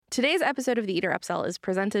Today's episode of the Eater Upsell is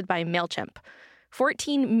presented by MailChimp.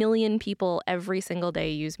 14 million people every single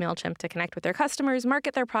day use MailChimp to connect with their customers,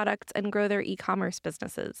 market their products, and grow their e-commerce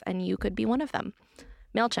businesses, and you could be one of them.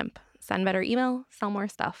 MailChimp. Send better email, sell more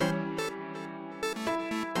stuff.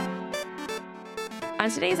 On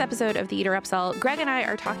today's episode of the Eater Upsell, Greg and I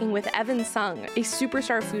are talking with Evan Sung, a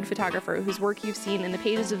superstar food photographer whose work you've seen in the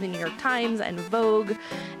pages of the New York Times and Vogue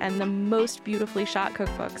and the most beautifully shot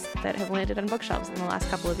cookbooks that have landed on bookshelves in the last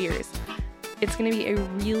couple of years. It's going to be a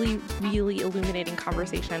really, really illuminating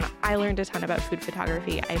conversation. I learned a ton about food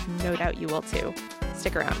photography. I have no doubt you will too.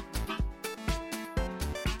 Stick around.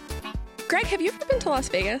 Greg, have you ever been to Las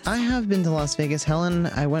Vegas? I have been to Las Vegas, Helen.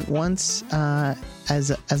 I went once as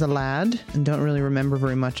a lad and don't really remember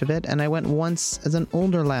very much of it. And I went once as an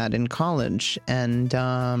older lad in college and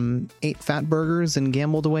ate fat burgers and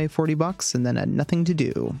gambled away $40 and then had nothing to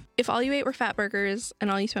do. If all you ate were fat burgers and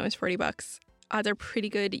all you spent was $40, odds are pretty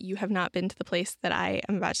good you have not been to the place that I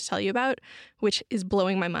am about to tell you about, which is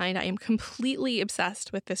blowing my mind. I am completely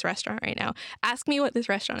obsessed with this restaurant right now. Ask me what this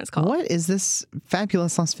restaurant is called. What is this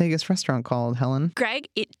fabulous Las Vegas restaurant called, Helen? Greg,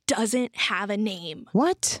 it doesn't have a name.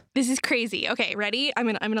 What? This is crazy. Okay, ready? I'm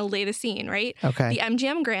gonna lay the scene, right? Okay. The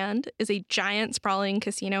MGM Grand is a giant sprawling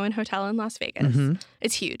casino and hotel in Las Vegas. Mm-hmm.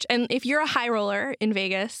 It's huge. And if you're a high roller in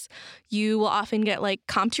Vegas, you will often get like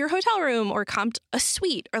comped your hotel room or comped a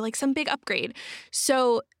suite or like some big upgrade.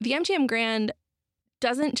 So the MGM Grand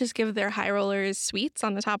doesn't just give their high rollers suites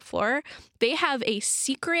on the top floor. They have a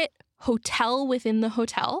secret hotel within the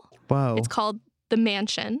hotel. Whoa. It's called the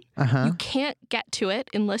Mansion. Uh-huh. You can't get to it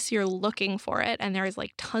unless you're looking for it. And there's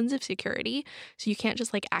like tons of security. So you can't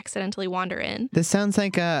just like accidentally wander in. This sounds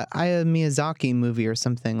like a Hayao Miyazaki movie or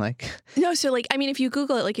something like. No, so like, I mean, if you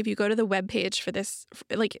Google it, like if you go to the webpage for this,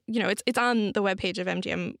 like, you know, it's on the webpage of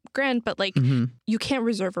MGM Grand, but like you can't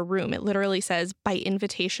reserve a room. It literally says by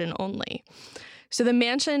invitation only. So the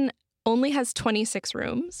Mansion only has 26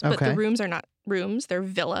 rooms, but the rooms are not rooms. They're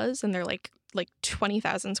villas and they're like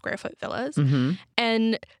 20,000 square foot villas. Mm-hmm.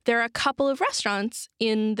 And there are a couple of restaurants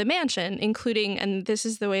in the Mansion, including, and this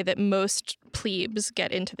is the way that most plebes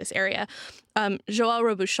get into this area, Joël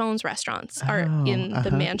Robuchon's restaurants are in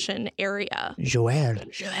the Mansion area. Joël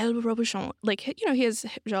Robuchon. Like, you know, he has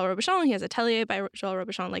Joël Robuchon, he has Atelier by Joël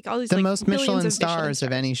Robuchon, like all these the like most Michelin stars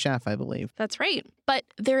of any chef, I believe. That's right. But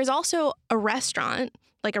there is also a restaurant,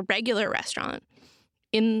 like a regular restaurant,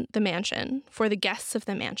 in the Mansion for the guests of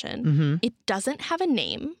the Mansion. Mm-hmm. It doesn't have a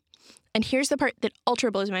name. And here's the part that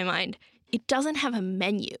ultra blows my mind. It doesn't have a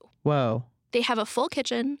menu. Whoa. They have a full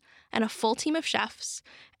kitchen and a full team of chefs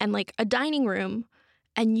and like a dining room,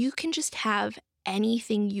 and you can just have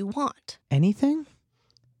anything you want. Anything?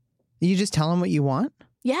 You just tell them what you want?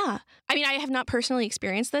 Yeah. I mean, I have not personally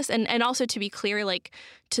experienced this. And also to be clear, like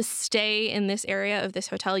to stay in this area of this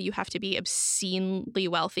hotel, you have to be obscenely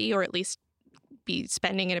wealthy or at least be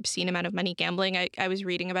spending an obscene amount of money gambling. I was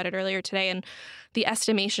reading about it earlier today, and the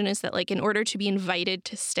estimation is that like in order to be invited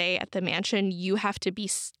to stay at the Mansion, you have to be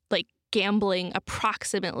like gambling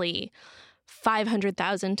approximately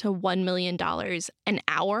 $500,000 to $1 million an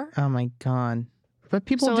hour. Oh my God. But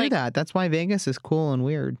people do that. That's why Vegas is cool and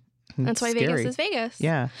weird. That's why Vegas is Vegas.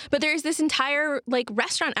 Yeah. But there's this entire like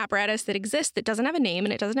restaurant apparatus that exists that doesn't have a name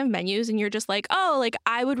and it doesn't have menus. And you're just like, oh, like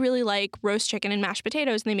I would really like roast chicken and mashed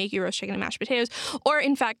potatoes. And they make you roast chicken and mashed potatoes. Or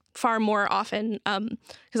in fact, far more often,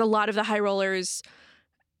 because a lot of the high rollers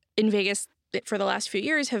in Vegas for the last few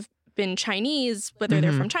years have been Chinese, whether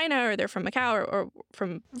they're from China or they're from Macau or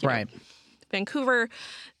from know, Vancouver.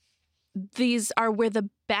 These are where the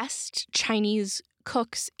best Chinese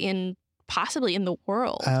cooks possibly in the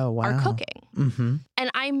world are cooking. Mm-hmm.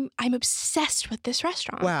 And I'm obsessed with this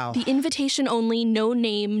restaurant. Wow. The invitation only, no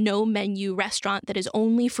name, no menu restaurant that is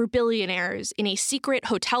only for billionaires in a secret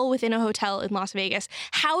hotel within a hotel in Las Vegas.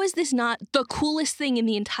 How is this not the coolest thing in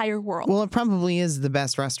the entire world? Well, it probably is the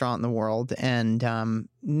best restaurant in the world, and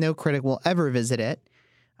no critic will ever visit it.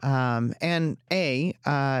 And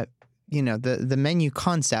you know, the menu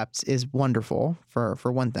concept is wonderful for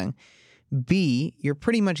one thing. B, you're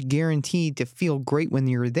pretty much guaranteed to feel great when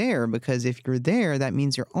you're there, because if you're there, that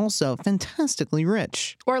means you're also fantastically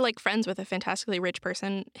rich. Or like friends with a fantastically rich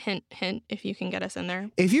person. Hint, hint, if you can get us in there.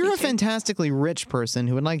 If you're a fantastically rich person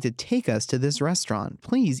who would like to take us to this restaurant,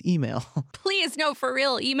 please email. Please, no, for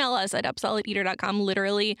real. Email us at upsell@eater.com.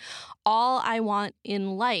 Literally, all I want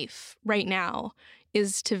in life right now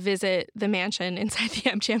is to visit the Mansion inside the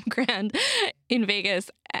MGM Grand in Vegas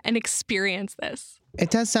and experience this. It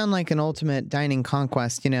does sound like an ultimate dining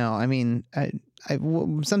conquest, you know. I mean,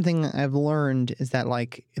 something I've learned is that,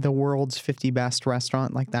 like, the world's 50 best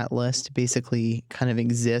restaurant, like that list, basically kind of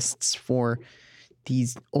exists for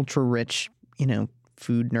these ultra rich,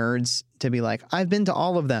 food nerds to be like, I've been to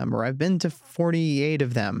all of them, or I've been to 48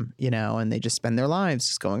 of them, and they just spend their lives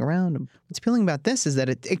just going around. What's appealing about this is that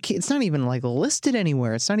it's not even like listed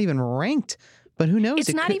anywhere. It's not even ranked, but who knows?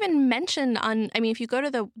 It's not even mentioned on, if you go to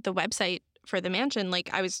the website for the mansion, like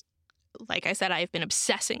I said, I've been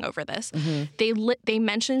obsessing over this. Mm-hmm. They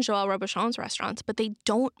mention Joël Robuchon's restaurants, but they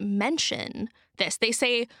don't mention this. They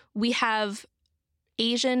say we have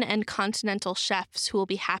Asian and continental chefs who will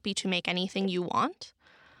be happy to make anything you want.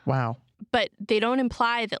 Wow. But they don't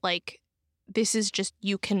imply that this is just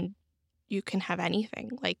you can have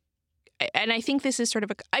anything. And I think this is sort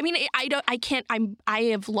of I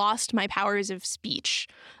have lost my powers of speech.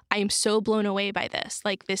 I am so blown away by this.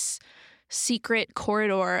 This secret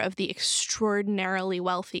corridor of the extraordinarily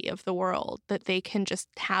wealthy of the world, that they can just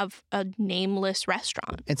have a nameless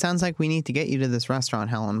restaurant. It sounds like we need to get you to this restaurant,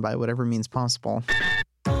 Helen, by whatever means possible.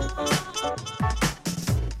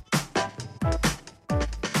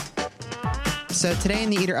 So today in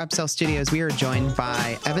the Eater Upsell Studios, we are joined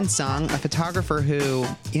by Evan Sung, a photographer who,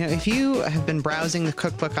 if you have been browsing the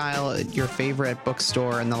cookbook aisle at your favorite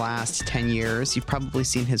bookstore in the last 10 years, you've probably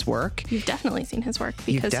seen his work. You've definitely seen his work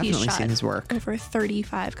because he's shot seen his work. Over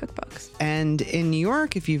 35 cookbooks. And in New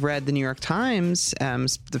York, if you've read the New York Times,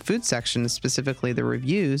 the food section, specifically the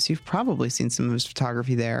reviews, you've probably seen some of his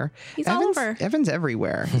photography there. He's all over. Evan's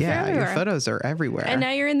everywhere. Yeah, everywhere. Your photos are everywhere. And now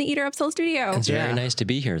you're in the Eater Upsell Studio. It's very nice to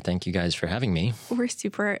be here. Thank you guys for having me. We're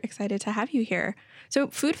super excited to have you here. So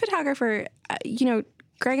food photographer,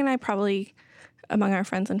 Greg and I probably, among our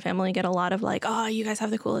friends and family, get a lot of oh, you guys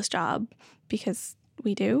have the coolest job, because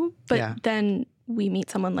we do. But then we meet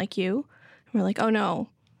someone like you and we're like, oh no,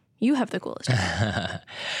 you have the coolest job.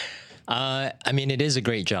 It is a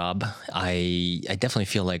great job. I definitely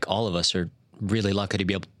feel like all of us are really lucky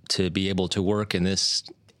to be able to work in this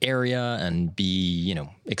area and be,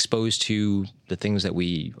 exposed to the things that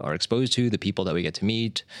we are exposed to, the people that we get to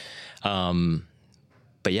meet.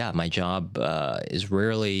 But yeah, my job is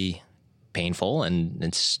rarely painful, and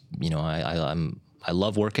it's, I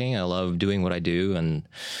love working. I love doing what I do, and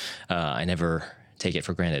I never take it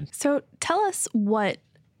for granted. So tell us what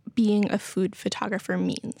being a food photographer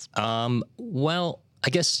means. Well, I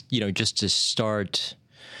guess, just to start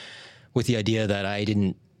with the idea that I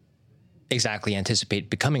didn't exactly anticipate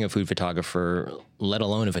becoming a food photographer, let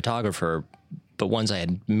alone a photographer. But once I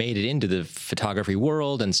had made it into the photography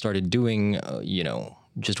world and started doing,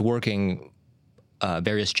 just working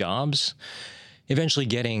various jobs, eventually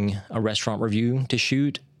getting a restaurant review to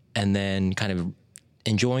shoot, and then kind of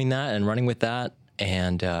enjoying that and running with that.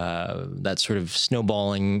 And that's sort of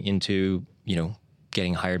snowballing into,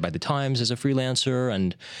 getting hired by the Times as a freelancer.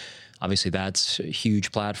 And obviously, that's a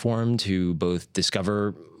huge platform to both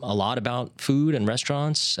discover a lot about food and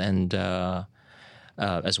restaurants, and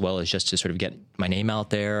as well as just to sort of get my name out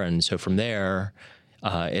there. And so from there,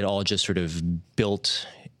 it all just sort of built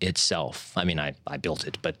itself. I built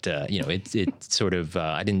it, but it sort of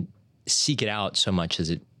I didn't seek it out so much as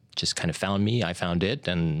it just kind of found me. I found it,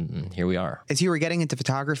 and here we are. As you were getting into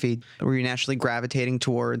photography, were you naturally gravitating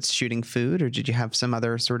towards shooting food, or did you have some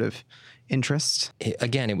other sort of interest?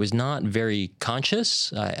 Again, it was not very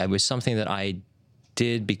conscious. It was something that I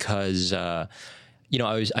did because, I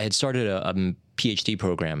had started a PhD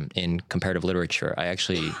program in comparative literature. I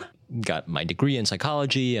actually got my degree in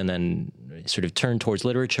psychology and then sort of turned towards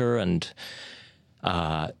literature, and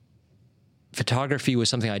photography was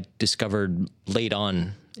something I discovered late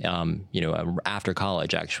on, after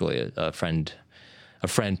college, actually. A friend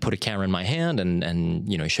put a camera in my hand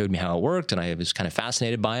and showed me how it worked, and I was kind of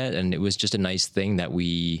fascinated by it. And it was just a nice thing that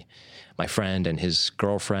my friend and his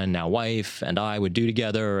girlfriend, now wife, and I would do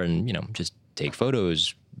together, and, just take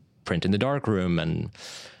photos, print in the darkroom, and,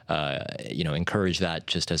 encourage that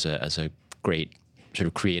just as a great sort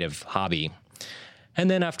of creative hobby. And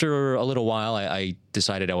then after a little while, I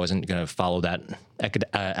decided I wasn't going to follow that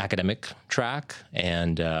academic track,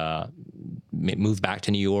 and moved back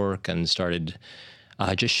to New York and started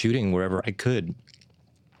just shooting wherever I could.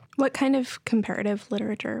 What kind of comparative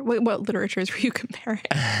literature? What literatures were you comparing?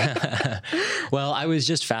 Well, I was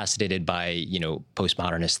just fascinated by,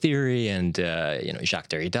 postmodernist theory and, Jacques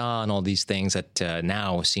Derrida and all these things that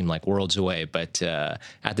now seem like worlds away. But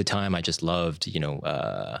at the time, I just loved,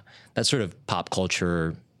 that sort of pop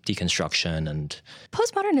culture deconstruction. And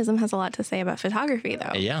postmodernism has a lot to say about photography,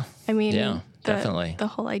 though. Yeah. Definitely. The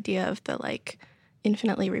whole idea of the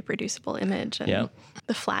infinitely reproducible image and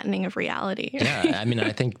the flattening of reality. Yeah.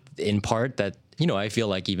 I think in part that, I feel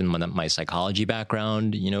like even my psychology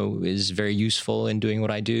background, is very useful in doing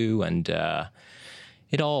what I do. And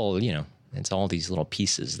it all, it's all these little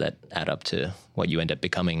pieces that add up to what you end up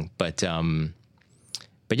becoming. But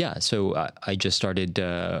yeah, so I just started,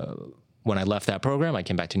 when I left that program, I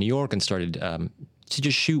came back to New York and started to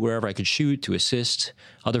just shoot wherever I could shoot, to assist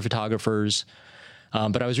other photographers.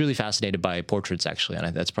 But I was really fascinated by portraits, actually,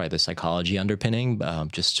 and that's probably the psychology underpinning,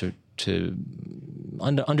 just to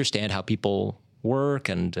understand how people work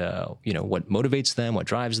and, what motivates them, what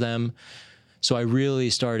drives them. So I really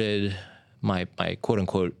started my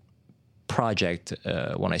quote-unquote project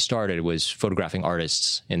when I started was photographing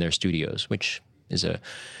artists in their studios, which is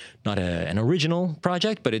not an original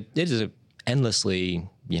project, but it is a endlessly,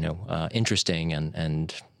 interesting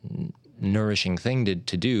and nourishing thing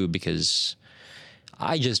to do, because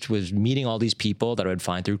I just was meeting all these people that I would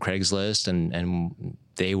find through Craigslist, and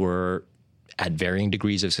they were at varying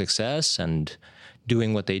degrees of success and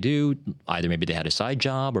doing what they do. Either maybe they had a side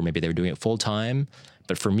job or maybe they were doing it full time.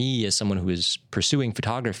 But for me, as someone who is pursuing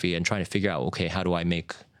photography and trying to figure out, okay, how do I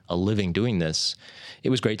make a living doing this? It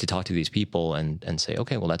was great to talk to these people and say,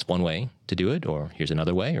 okay, well, that's one way to do it, or here's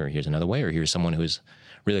another way, or here's another way, or here's someone who's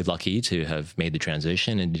really lucky to have made the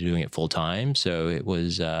transition into doing it full time. So that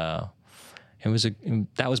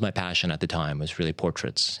was my passion at the time, was really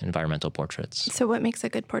portraits, environmental portraits. So what makes a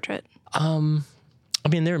good portrait?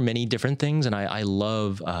 There are many different things, and I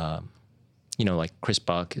love, like Chris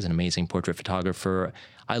Buck is an amazing portrait photographer.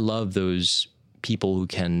 I love those people who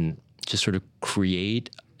can just sort of create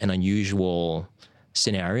an unusual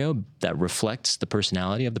scenario that reflects the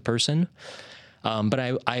personality of the person. But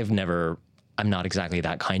I'm not exactly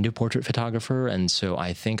that kind of portrait photographer, and so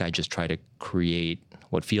I think I just try to create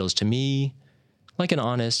what feels to me like an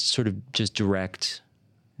honest, sort of just direct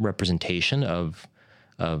representation of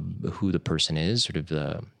who the person is. Sort of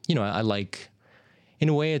I like, in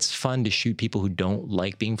a way, it's fun to shoot people who don't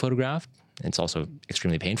like being photographed. It's also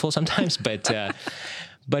extremely painful sometimes, but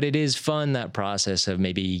it is fun, that process of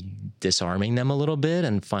maybe disarming them a little bit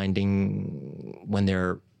and finding when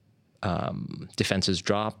their defenses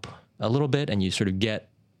drop a little bit, and you sort of get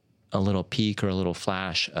a little peek or a little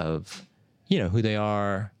flash of, who they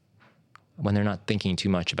are when they're not thinking too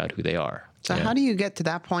much about who they are. So how do you get to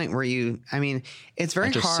that point where it's very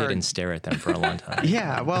hard. I just sit and stare at them for a long time.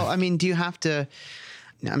 Yeah. Well, do you have to,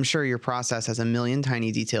 I'm sure your process has a million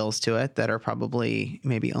tiny details to it that are probably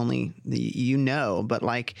maybe only but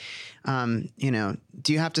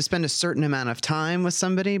do you have to spend a certain amount of time with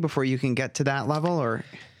somebody before you can get to that level, or?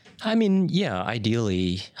 Yeah,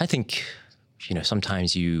 ideally, I think,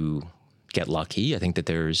 sometimes you get lucky. I think that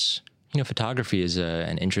there's, photography is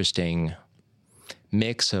an interesting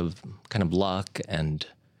mix of kind of luck and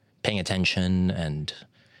paying attention and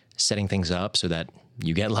setting things up so that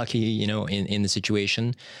you get lucky, in the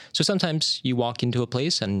situation. So sometimes you walk into a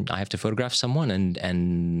place and I have to photograph someone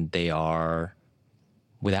and they are,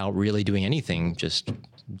 without really doing anything, just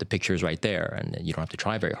the picture is right there and you don't have to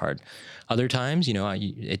try very hard. Other times,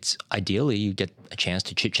 it's ideally you get a chance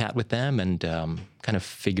to chit chat with them and kind of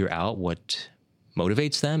figure out what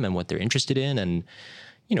motivates them and what they're interested in. And,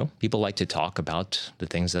 people like to talk about the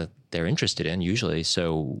things that they're interested in usually.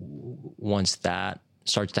 So once that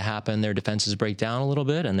starts to happen, their defenses break down a little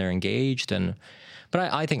bit and they're engaged.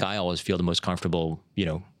 But I think I always feel the most comfortable,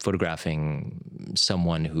 photographing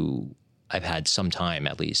someone who I've had some time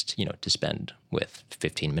at least, to spend with,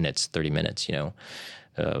 15 minutes, 30 minutes,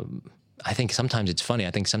 I think sometimes it's funny.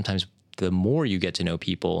 I think sometimes the more you get to know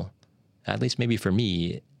people, at least maybe for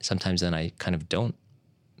me, sometimes then I kind of don't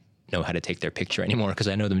know how to take their picture anymore because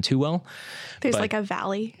I know them too well. There's like a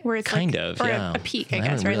valley where it's kind like, of, or yeah. a peak, I guess,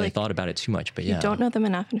 haven't right? really thought about it too much, but yeah. You don't know them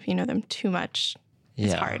enough, and if you know them too much,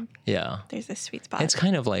 it's hard. Yeah. There's this sweet spot. It's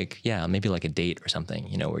kind of like, maybe like a date or something,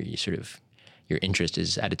 where you sort of, your interest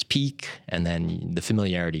is at its peak and then the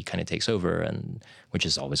familiarity kind of takes over, and which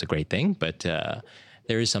is always a great thing. But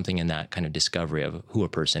there is something in that kind of discovery of who a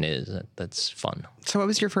person is that's fun. So what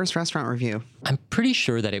was your first restaurant review? I'm pretty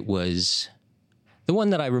sure that it was the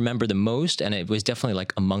one that I remember the most, and it was definitely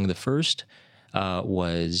like among the first,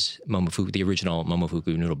 was Momofuku, the original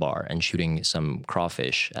Momofuku Noodle Bar, and shooting some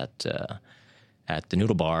crawfish at the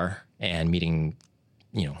Noodle Bar and meeting,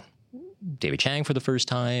 David Chang for the first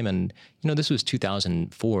time. And, this was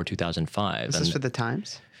 2004, 2005. This is for the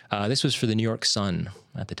Times? This was for the New York Sun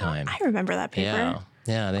at the time. I remember that paper.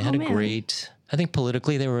 Yeah. They had a great, I think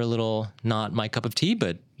politically they were a little not my cup of tea,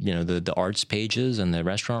 but, the arts pages and the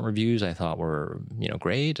restaurant reviews I thought were,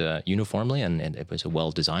 great uniformly. And it was a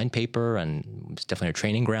well-designed paper, and it was definitely a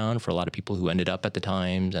training ground for a lot of people who ended up at the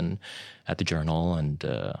Times and at the Journal and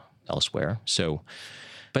elsewhere. So,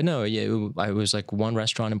 but no, I was like one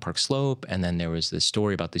restaurant in Park Slope, and then there was this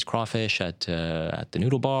story about these crawfish at the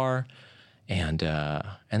Noodle Bar. and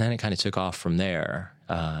then it kind of took off from there.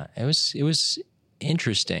 It was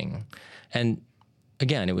interesting, and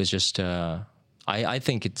again, it was just I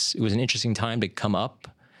think it was an interesting time to come up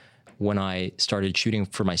when I started shooting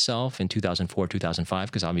for myself in 2004, 2005,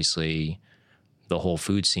 because obviously the whole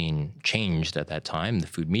food scene changed at that time. The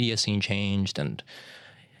food media scene changed, and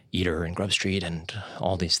Eater and Grub Street and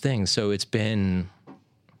all these things. So it's been,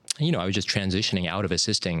 I was just transitioning out of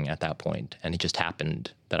assisting at that point, and it just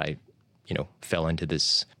happened that I, fell into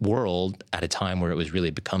this world at a time where it was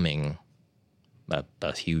really becoming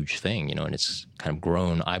a huge thing, and it's kind of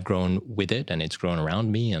grown. I've grown with it, and it's grown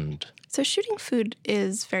around me. And so shooting food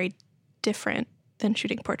is very different than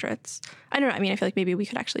shooting portraits. I don't know. I mean, I feel like maybe we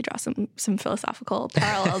could actually draw some philosophical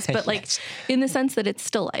parallels, but like in the sense that it's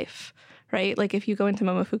still life, right? Like if you go into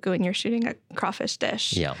Momofuku and you're shooting a crawfish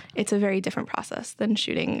dish, it's a very different process than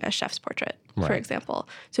shooting a chef's portrait, for example.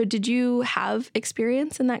 So did you have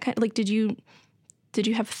experience in that kind? Like, did you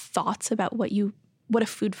have thoughts about what a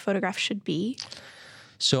food photograph should be?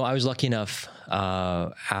 So I was lucky enough,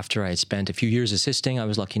 after I had spent a few years assisting, I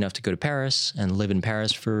was lucky enough to go to Paris and live in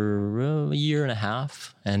Paris for a year and a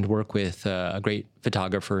half and work with a great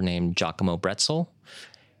photographer named Giacomo Bretzel.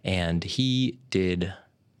 And he did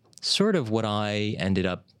sort of what I ended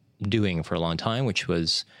up doing for a long time, which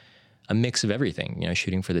was a mix of everything.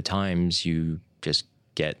 Shooting for the Times, you just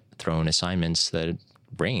get thrown assignments that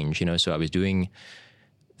range, So I was doing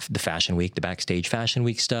the Fashion Week, the backstage Fashion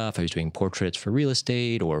Week stuff. I was doing portraits for real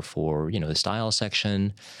estate or for, the style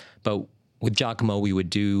section. But with Giacomo, we would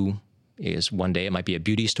do is one day it might be a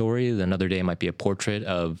beauty story. Another day it might be a portrait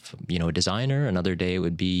of, a designer. Another day it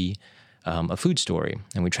would be a food story.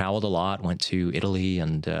 And we traveled a lot, went to Italy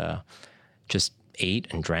and just ate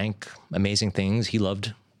and drank amazing things. He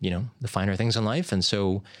loved, the finer things in life. And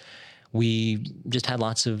so we just had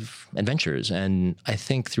lots of adventures. And I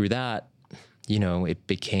think through that, it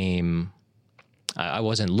became, I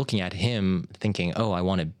wasn't looking at him thinking, oh, I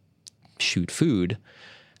want to shoot food.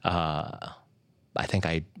 I think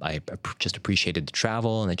I just appreciated the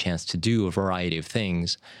travel and the chance to do a variety of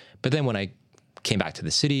things. But then when I came back to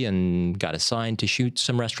the city and got assigned to shoot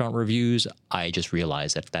some restaurant reviews, I just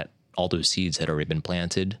realized that all those seeds had already been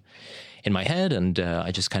planted in my head. And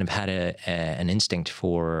I just kind of had an instinct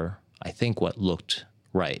for, I think, what looked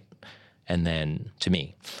right. And then to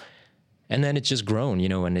me. And then it's just grown,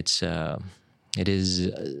 and it is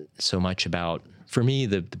so much about, for me,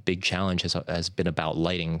 the big challenge has been about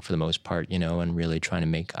lighting for the most part, and really trying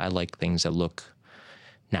to I like things that look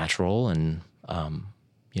natural. And,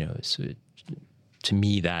 so to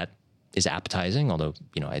me, that is appetizing, although,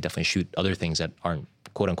 I definitely shoot other things that aren't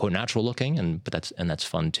quote unquote natural looking, but that's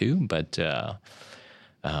fun too. But,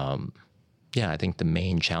 I think the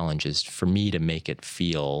main challenge is for me to make it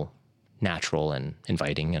feel natural and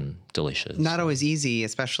inviting and delicious. Not always easy,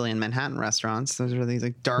 especially in Manhattan restaurants. Those are these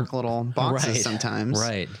like dark little boxes sometimes.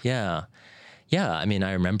 Right. Yeah. Yeah. I mean,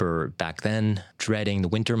 I remember back then dreading the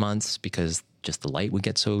winter months because just the light would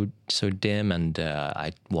get so dim, and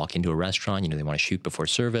I'd walk into a restaurant, they want to shoot before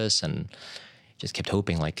service, and just kept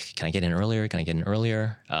hoping, like, can I get in earlier? Can I get in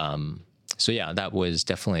earlier? So yeah, that was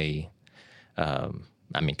definitely,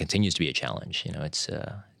 continues to be a challenge. It's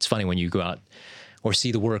funny when you go out or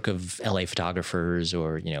see the work of LA photographers,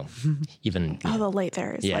 or, even... the light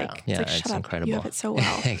there is it's shut up. Incredible. You have it so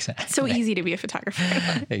well. Exactly. It's so easy to be a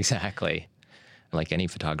photographer. Exactly. Like any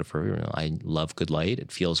photographer, I love good light.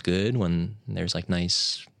 It feels good when there's like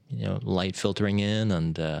nice, light filtering in,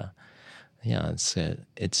 and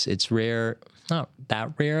it's rare. Not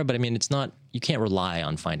that rare, but I mean, it's not. You can't rely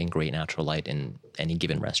on finding great natural light in any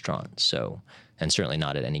given restaurant. So, and certainly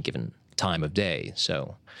not at any given time of day.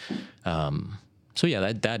 So. So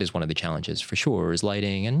yeah, that is one of the challenges for sure, is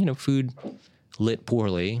lighting, and food lit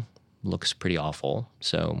poorly looks pretty awful.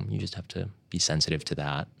 So you just have to be sensitive to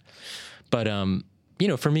that. But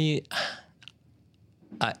for me,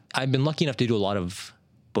 I've been lucky enough to do a lot of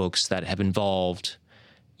books that have involved,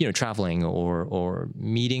 traveling or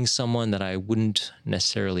meeting someone that I wouldn't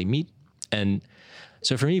necessarily meet. And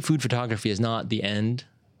so for me, food photography is not the end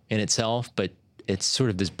in itself, but it's sort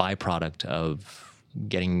of this byproduct of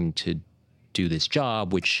getting to do this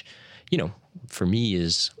job, which, for me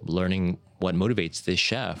is learning what motivates this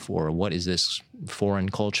chef, or what is this foreign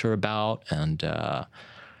culture about. And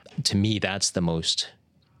to me, that's the most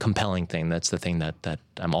compelling thing. That's the thing that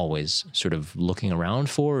I'm always sort of looking around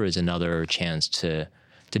for, is another chance to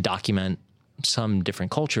document some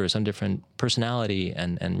different culture, some different personality,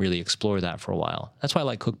 and really explore that for a while. That's why I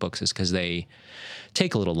like cookbooks, is because they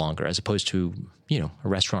take a little longer, as opposed to, a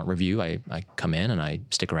restaurant review. I come in and I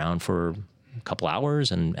stick around for a couple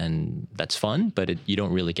hours, and that's fun, but you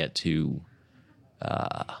don't really get to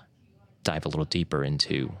dive a little deeper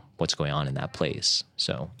into what's going on in that place.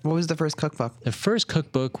 So What was the first cookbook? the first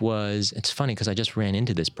cookbook was, it's funny because I just ran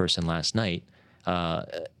into this person last night.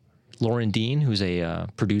 Lauren Dean, who's a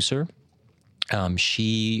producer,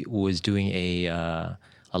 she was doing a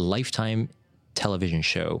Lifetime television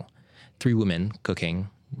show, 3 women cooking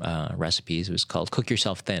recipes. It was called Cook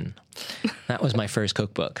Yourself Thin. That was my first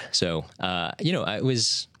cookbook. So, it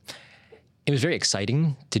was very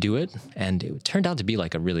exciting to do it. And it turned out to be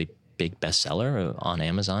like a really big bestseller on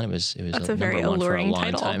Amazon. It was That's a very number one for a alluring long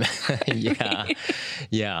title. time. Yeah.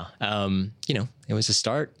 Yeah. It was a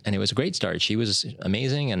start, and it was a great start. She was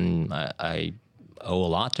amazing, and I owe a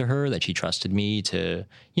lot to her that she trusted me to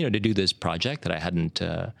do this project that I hadn't,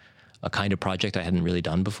 a kind of project I hadn't really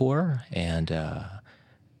done before. And,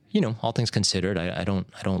 all things considered, I don't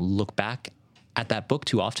look back at that book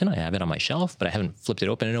too often. I have it on my shelf, but I haven't flipped it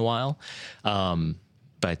open in a while.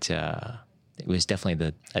 But it was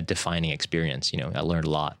definitely a defining experience. I learned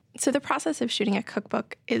a lot. So the process of shooting a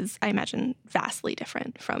cookbook is, I imagine, vastly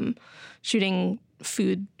different from shooting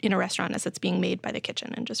food in a restaurant as it's being made by the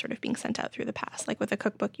kitchen and just sort of being sent out through the pass. Like with a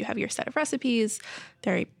cookbook, you have your set of recipes.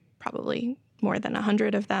 There are probably more than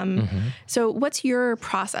 100 of them. Mm-hmm. So what's your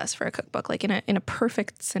process for a cookbook? Like in a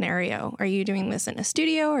perfect scenario, are you doing this in a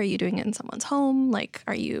studio? Are you doing it in someone's home? Like,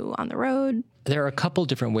 are you on the road? There are a couple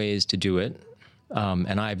different ways to do it.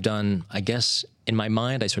 And I've done, I guess, in my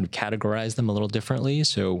mind, I sort of categorize them a little differently.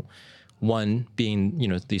 So one being,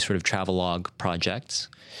 these sort of travelogue projects,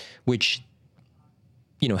 which,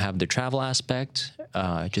 have the travel aspect,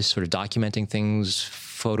 just sort of documenting things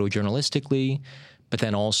photojournalistically, but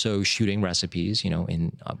then also shooting recipes,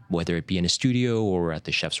 in whether it be in a studio or at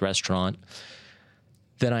the chef's restaurant.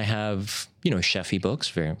 Then I have, chef-y books,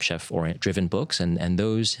 very chef-driven books, and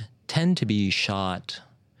those tend to be shot.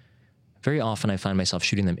 Very often I find myself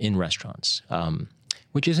shooting them in restaurants,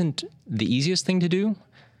 which isn't the easiest thing to do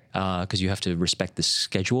because you have to respect the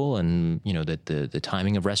schedule and, the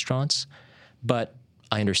timing of restaurants. But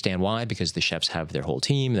I understand why, because the chefs have their whole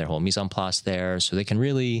team, their whole mise en place there, so they can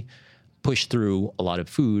really push through a lot of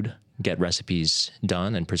food, get recipes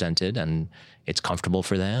done and presented, and it's comfortable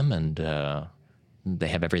for them, and they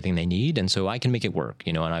have everything they need, and so I can make it work,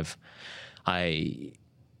 and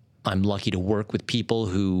I'm lucky to work with people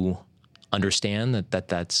who understand that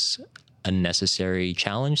that's a necessary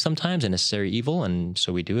challenge sometimes, a necessary evil, and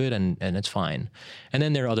so we do it, and it's fine. And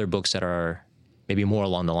then there are other books that are maybe more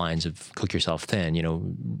along the lines of Cook Yourself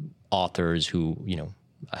Thin, authors who,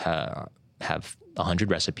 have 100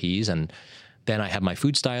 recipes, and then I have my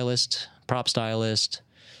food stylist, prop stylist,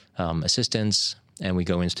 assistants, and we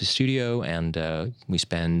go into the studio, and we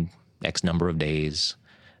spend X number of days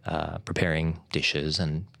preparing dishes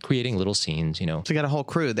and creating little scenes, So you got a whole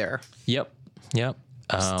crew there. Yep.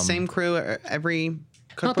 Same crew every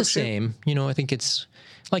cookbook Not the shoot? same. I think it's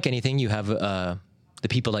like anything. You have the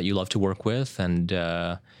people that you love to work with, and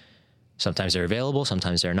sometimes they're available,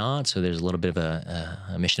 sometimes they're not. So there's a little bit of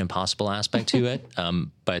a Mission Impossible aspect to it.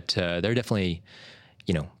 But they're definitely,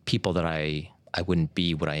 people that I wouldn't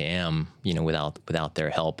be what I am, without their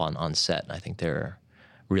help on set. I think they're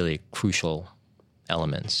really crucial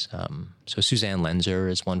elements. So Suzanne Lenzer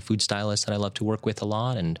is one food stylist that I love to work with a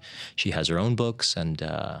lot, and she has her own books, and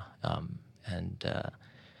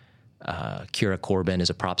Kira Corbin is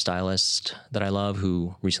a prop stylist that I love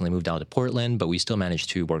who recently moved out to Portland, but we still managed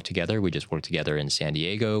to work together. We just worked together in San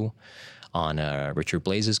Diego on Richard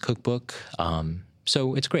Blaze's cookbook.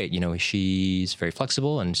 So it's great. She's very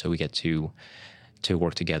flexible, and so we get to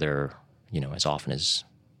work together, as often as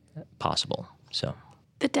possible. So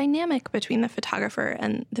The dynamic between the photographer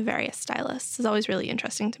and the various stylists is always really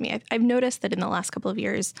interesting to me. I've noticed that in the last couple of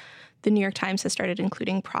years, the New York Times has started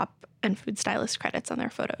including prop and food stylist credits on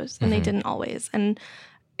their photos, and they didn't always. And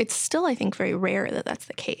it's still, I think, very rare that that's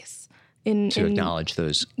the case. To acknowledge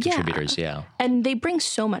those contributors, yeah. And they bring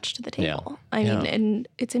so much to the table. I mean, and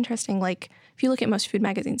it's interesting, like, if you look at most food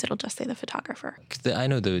magazines, it'll just say the photographer. I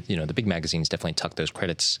know the big magazines definitely tuck those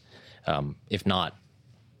credits, if not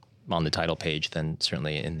on the title page, then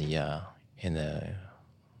certainly in the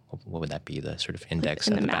what would that be, the sort of index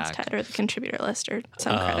in at the the back, masthead or the contributor list or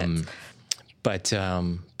some credits. But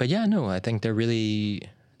yeah, no, I think they're really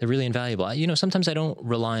invaluable. Sometimes I don't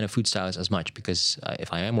rely on a food stylist as much because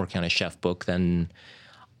if I am working on a chef book, then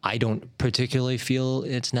I don't particularly feel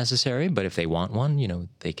it's necessary. But if they want one,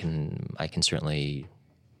 I can certainly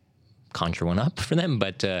conjure one up for them.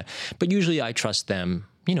 But usually I trust them.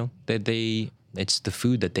 It's the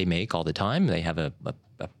food that they make all the time. They have a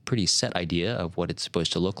pretty set idea of what it's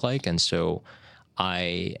supposed to look like, and so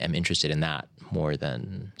I am interested in that more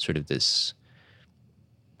than sort of this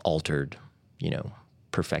altered,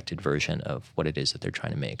 perfected version of what it is that they're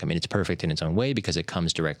trying to make. I mean, it's perfect in its own way because it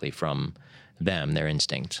comes directly from them, their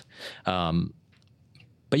instinct.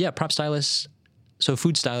 But yeah, prop stylists, so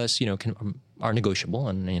food stylists, are negotiable,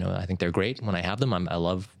 and I think they're great when I have them. I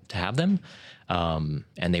love to have them,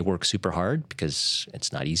 and they work super hard because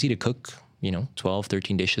it's not easy to cook, 12,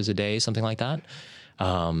 13 dishes a day, something like that.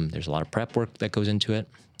 There's a lot of prep work that goes into it.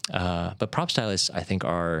 But prop stylists, I think,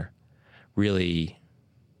 are really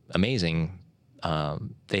amazing.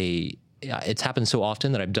 It's happened so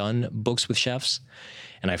often that I've done books with chefs,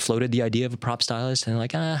 and I floated the idea of a prop stylist, and they're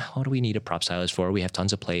like, what do we need a prop stylist for? We have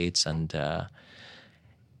tons of plates, and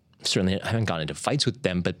certainly I haven't gotten into fights with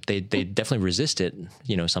them, but they definitely resist it,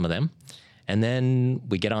 some of them. And then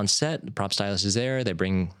we get on set, the prop stylist is there, they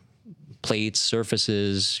bring plates,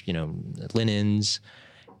 surfaces, linens,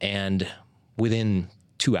 and within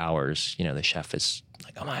 2 hours, the chef is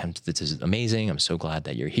like, oh my, this is amazing. I'm so glad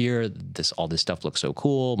that you're here. All this stuff looks so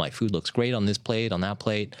cool. My food looks great on this plate, on that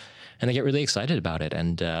plate. And they get really excited about it.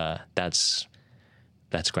 And that's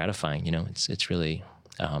gratifying. It's really,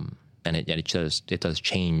 and it does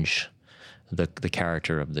change the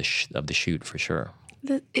character of the shoot for sure.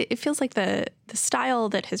 It feels like the style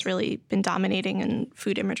that has really been dominating in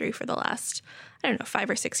food imagery for the last, 5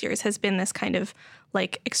 or 6 years has been this kind of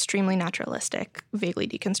like extremely naturalistic, vaguely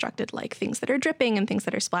deconstructed, like things that are dripping and things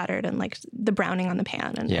that are splattered and like the browning on the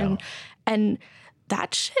pan. And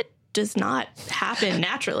that shit does not happen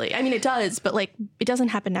naturally. I mean, it does, but like it doesn't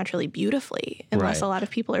happen naturally beautifully unless a lot of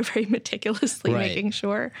people are very meticulously making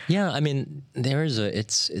sure. Yeah, I mean,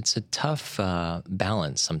 it's a tough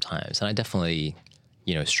balance sometimes, and I definitely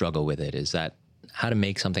struggle with it. Is that how to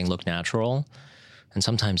make something look natural, and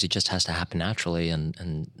sometimes it just has to happen naturally,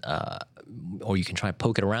 and or you can try to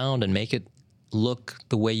poke it around and make it look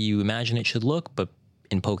the way you imagine it should look, but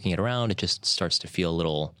in poking it around, it just starts to feel a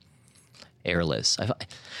little airless.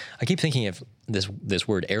 I keep thinking of this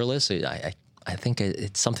word airless. I think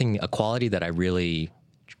it's a quality that I really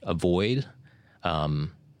avoid. And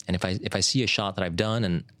if I see a shot that I've done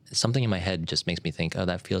and something in my head just makes me think, oh,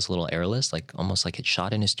 that feels a little airless, like almost like it's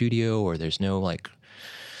shot in a studio or there's no like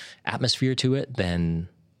atmosphere to it, then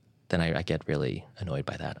I get really annoyed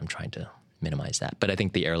by that. I'm trying to minimize that. But I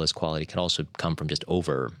think the airless quality can also come from just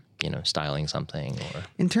styling something. Or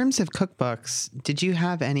in terms of cookbooks, did you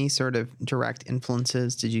have any sort of direct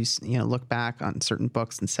influences? Did you look back on certain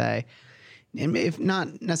books and say, if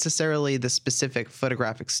not necessarily the specific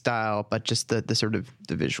photographic style, but just the sort of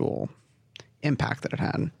the visual impact that it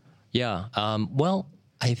had? Yeah. Well,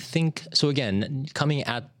 I think so. Again, coming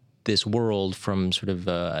at this world from sort of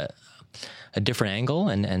a different angle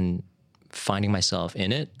and finding myself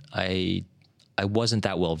in it, I wasn't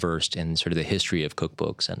that well versed in sort of the history of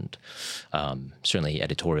cookbooks and certainly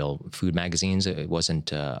editorial food magazines. It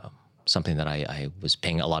wasn't something that I was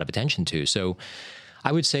paying a lot of attention to. So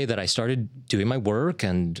I would say that I started doing my work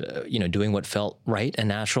and doing what felt right and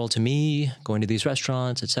natural to me, going to these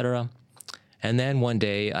restaurants, etc. And then one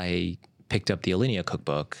day I picked up the Alinea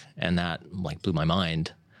cookbook, and that like blew my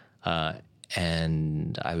mind.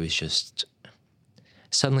 And I was just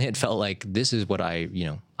suddenly it felt like this is what I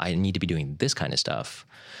need to be doing this kind of stuff.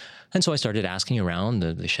 And so I started asking around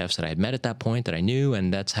the chefs that I had met at that point that I knew,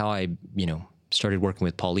 and that's how I started working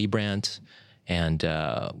with Paul Liebrandt, and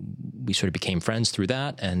we sort of became friends through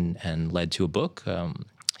that, and led to a book,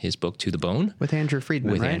 his book To the Bone, with Andrew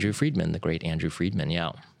Friedman, with right? Andrew Friedman, the great Andrew Friedman,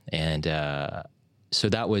 yeah. And so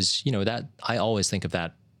that was that I always think of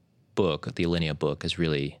that book, the Alinea book, as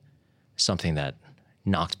really something that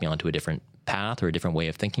knocked me onto a different path or a different way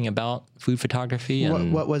of thinking about food photography.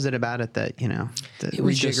 And what was it about it that that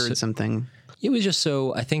rejiggered something? It was just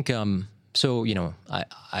so, I think,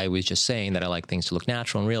 I was just saying that I like things to look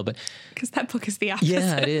natural and real, but because that book is the opposite.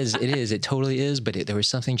 Yeah, it is. It totally is. But there was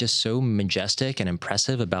something just so majestic and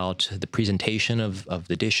impressive about the presentation of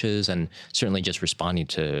the dishes, and certainly just responding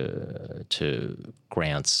to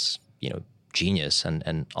Grant's, genius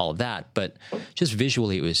and all of that. But just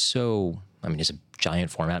visually, it was so. I mean, it's a giant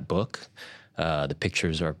format book. The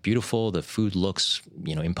pictures are beautiful. The food looks,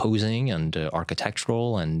 imposing and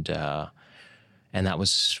architectural, and that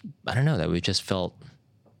was, I don't know, that we just felt,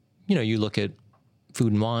 you look at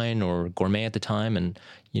Food and Wine or Gourmet at the time, and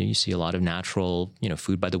you see a lot of natural,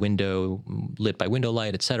 food by the window, lit by window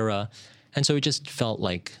light, etc. And so it just felt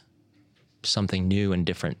like something new and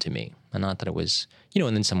different to me. And not that it was,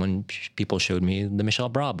 and then people showed me the Michel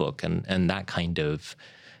Bras book, and that kind of,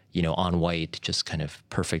 on white, just kind of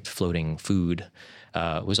perfect floating food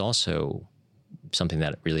was also something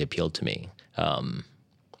that really appealed to me.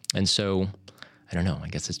 And so, I don't know, I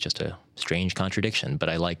guess it's just a strange contradiction, but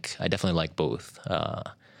I definitely like both.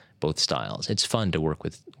 both styles. It's fun to work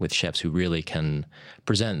with chefs who really can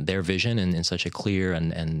present their vision in such a clear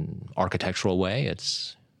and architectural way.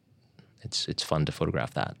 It's fun to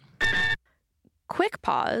photograph that. Quick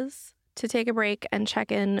pause to take a break and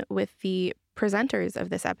check in with the presenters of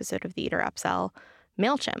this episode of the Eater Upsell,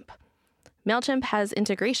 MailChimp. MailChimp has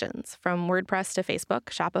integrations from WordPress to Facebook,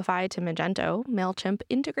 Shopify to Magento. MailChimp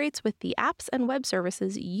integrates with the apps and web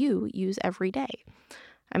services you use every day.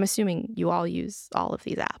 I'm assuming you all use all of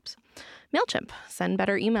these apps. MailChimp, send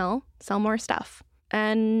better email, sell more stuff.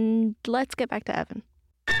 And let's get back to Evan.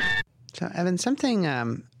 So, Evan, something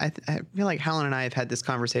I feel like Helen and I have had this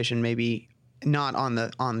conversation, maybe not on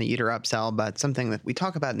the Eater Upsell, but something that we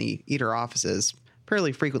talk about in the Eater offices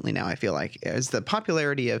fairly frequently now, I feel like, is the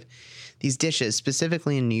popularity of these dishes,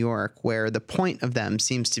 specifically in New York, where the point of them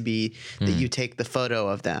seems to be that you take the photo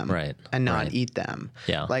of them and not eat them.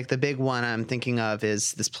 Yeah. Like the big one I'm thinking of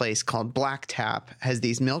is this place called Black Tap, has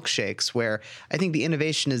these milkshakes where I think the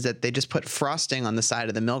innovation is that they just put frosting on the side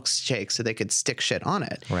of the milkshake so they could stick shit on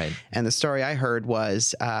it. Right. And the story I heard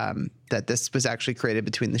was that this was actually created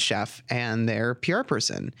between the chef and their PR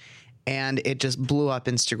person. And it just blew up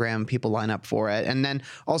Instagram. People line up for it. And then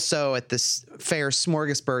also at this fair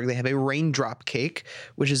Smorgasburg, they have a raindrop cake,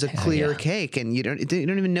 which is a clear cake. And you don't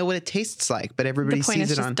even know what it tastes like, but everybody sees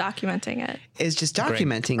it on. The point is just documenting it. It's just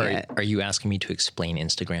documenting it. Are you asking me to explain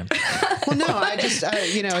Instagram? Well, no, I just,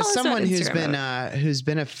 as someone who's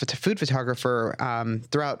been a food photographer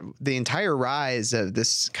throughout the entire rise of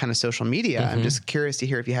this kind of social media, I'm just curious to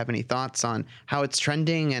hear if you have any thoughts on how it's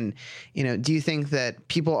trending. And, do you think that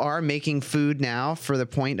people are making food now for the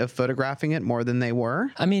point of photographing it more than they were?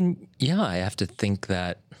 I mean, yeah, I have to think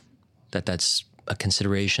that's a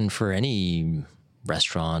consideration for any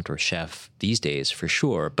restaurant or chef these days, for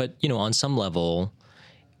sure. But, on some level,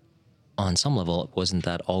 wasn't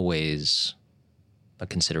that always a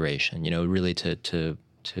consideration, really to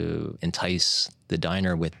entice the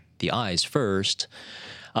diner with the eyes first.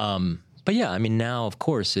 But yeah, I mean, now, of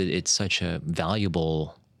course, it's such a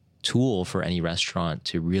valuable tool for any restaurant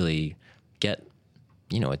to really get,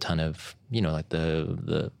 a ton of, like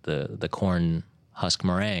the corn husk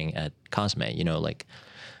meringue at Cosme,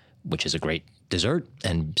 which is a great dessert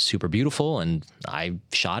and super beautiful. And I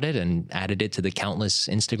shot it and added it to the countless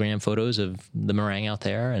Instagram photos of the meringue out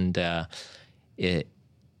there. And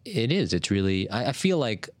it's really, I feel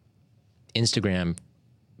like Instagram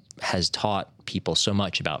has taught people so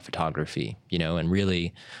much about photography, and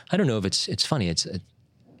really, I don't know if it's funny.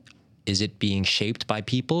 Is it being shaped by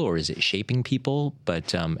people or is it shaping people?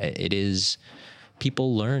 But it is,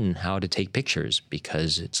 people learn how to take pictures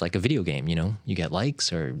because it's like a video game, you get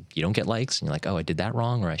likes or you don't get likes and you're like, oh, I did that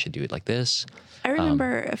wrong, or I should do it like this. I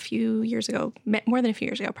remember a few years ago, more than a few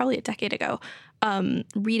years ago, probably a decade ago,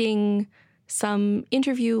 reading some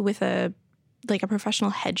interview with a professional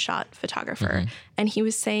headshot photographer. And he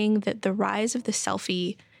was saying that the rise of the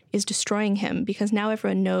selfie is destroying him because now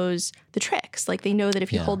everyone knows the tricks. Like they know that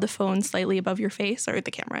if you hold the phone slightly above your face, or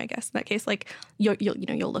the camera, I guess in that case, like you'll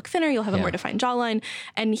look thinner, you'll have a more defined jawline.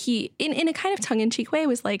 And he, in a kind of tongue-in-cheek way,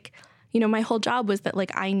 was like, my whole job was that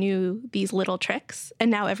like I knew these little tricks,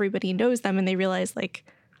 and now everybody knows them, and they realize like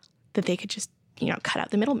that they could just cut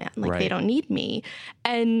out the middleman, like they don't need me.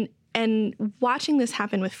 And watching this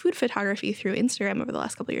happen with food photography through Instagram over the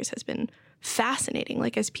last couple of years has been fascinating.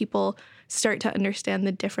 Like as people start to understand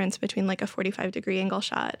the difference between like a 45-degree angle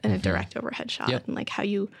shot and a direct overhead shot, and like how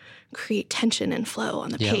you create tension and flow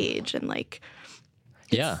on the page, and like.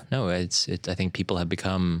 I think people have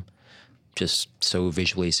become just so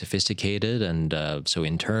visually sophisticated, and so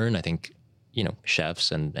in turn, I think chefs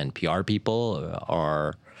and PR people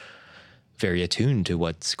are very attuned to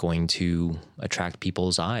what's going to attract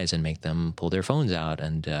people's eyes and make them pull their phones out.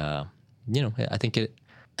 And, I think it,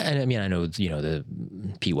 and I mean, I know, the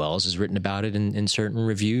P. Wells has written about it in certain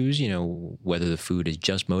reviews, whether the food is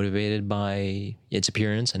just motivated by its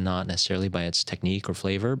appearance and not necessarily by its technique or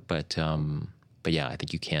flavor. But yeah, I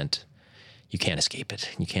think you can't escape it.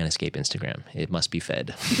 You can't escape Instagram. It must be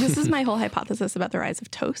fed. This is my whole hypothesis about the rise of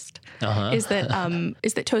toast, is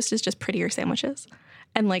that toast is just prettier sandwiches.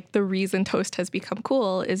 And like the reason toast has become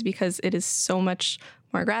cool is because it is so much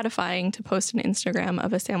more gratifying to post an Instagram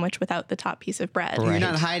of a sandwich without the top piece of bread. Right. You're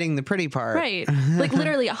not hiding the pretty part. Right. Like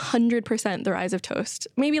literally 100% the rise of toast.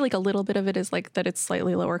 Maybe like a little bit of it is like that it's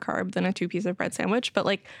slightly lower carb than a 2-piece of bread sandwich. But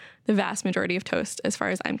like the vast majority of toast, as far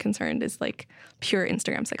as I'm concerned, is like pure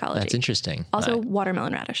Instagram psychology. That's interesting. Also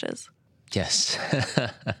watermelon radishes. Yes.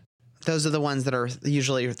 Those are the ones that are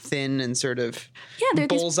usually thin and sort of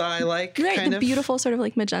bullseye-like, right, kind the of. Beautiful sort of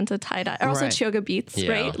like magenta tie-dye. Or also chaga beets,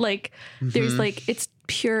 right? Like there's like, it's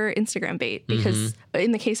pure Instagram bait because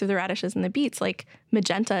in the case of the radishes and the beets, like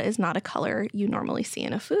magenta is not a color you normally see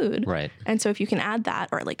in a food. Right. And so if you can add that,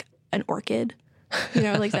 or like an orchid, you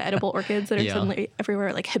know, like the edible orchids that are suddenly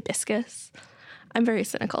everywhere, like hibiscus. I'm very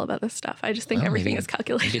cynical about this stuff. I just think everything is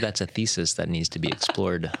calculated. Maybe that's a thesis that needs to be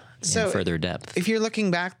explored in further depth. If you're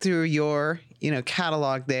looking back through your,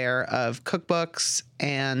 catalog there of cookbooks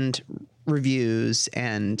and reviews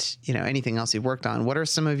and, anything else you've worked on, what are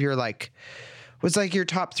some of your what's your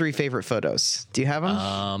top 3 favorite photos? Do you have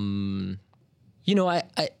them?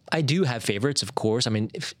 I do have favorites, of course. I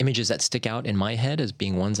mean, images that stick out in my head as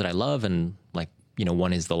being ones that I love, and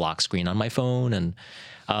one is the lock screen on my phone, and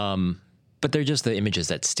but they're just the images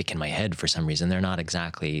that stick in my head for some reason. They're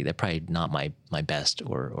probably not my best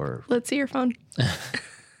or. Let's see your phone.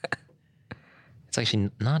 It's actually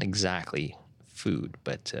not exactly food,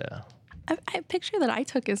 but. A picture that I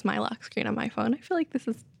took is my lock screen on my phone. I feel like this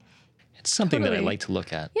is. It's something that I like to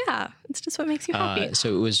look at. Yeah, it's just what makes you happy.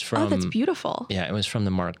 So it was from. Oh, that's beautiful. Yeah, it was from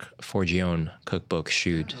the Marc Forgione cookbook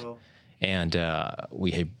shoot. Oh. And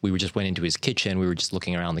we just went into his kitchen. We were just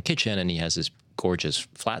looking around the kitchen, and he has this gorgeous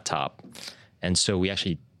flat top. And so we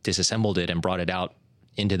actually disassembled it and brought it out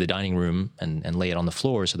into the dining room and lay it on the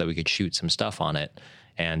floor so that we could shoot some stuff on it.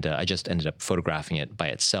 And I just ended up photographing it by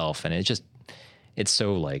itself. And it's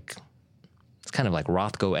so it's kind of like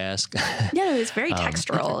Rothko-esque. Yeah, it's very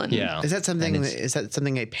textural. And yeah. Is that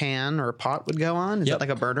something a pan or a pot would go on? Is that like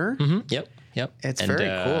a burner? Mm-hmm. Yep. It's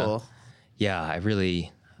very cool. Yeah, I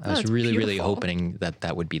was really hoping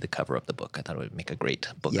that would be the cover of the book. I thought it would make a great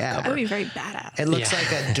book cover. That would be very badass. It looks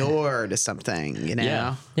like a door to something,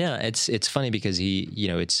 Yeah. It's funny because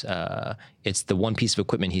it's the one piece of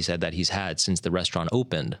equipment he said that he's had since the restaurant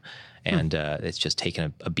opened, and it's just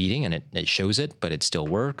taken a beating, and it shows it, but it still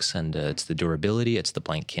works, and it's the durability, it's the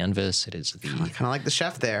blank canvas, it is the kind of like the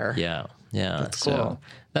chef there. Yeah. That's so cool.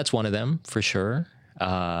 That's one of them for sure.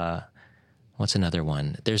 What's another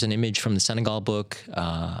one? There's an image from the Senegal book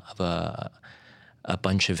of a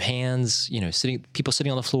bunch of hands, people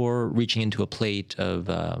sitting on the floor, reaching into a plate of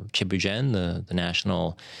ceebu-jën, the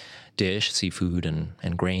national dish, seafood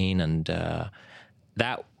and grain. And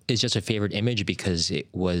that is just a favorite image because it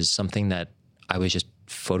was something that I was just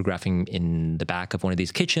photographing in the back of one of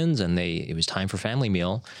these kitchens, and it was time for family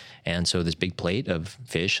meal. And so this big plate of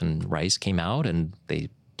fish and rice came out, and they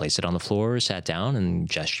placed it on the floor, sat down, and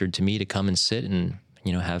gestured to me to come and sit and,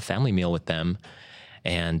 have family meal with them.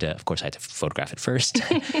 And of course, I had to photograph it first.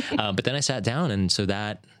 But then I sat down, and so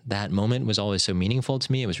that moment was always so meaningful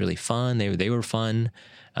to me. It was really fun. They were fun.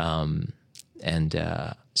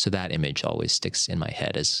 So that image always sticks in my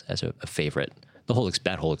head as a favorite.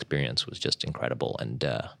 That whole experience was just incredible, and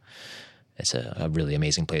it's a really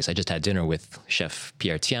amazing place. I just had dinner with Chef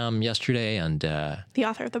Pierre Thiam yesterday, and the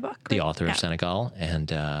author of the book, the author of Senegal,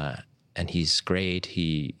 and he's great.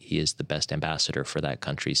 He is the best ambassador for that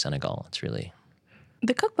country, Senegal. It's really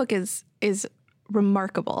the cookbook is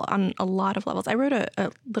remarkable on a lot of levels. I wrote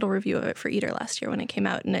a little review of it for Eater last year when it came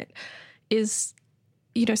out, and it is,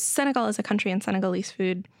 Senegal as a country and Senegalese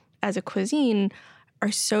food as a cuisine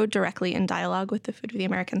are so directly in dialogue with the food of the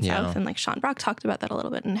American South. And Sean Brock talked about that a little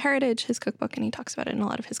bit in Heritage, his cookbook, and he talks about it in a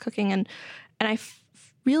lot of his cooking. And I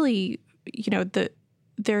really,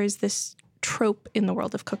 there is this trope in the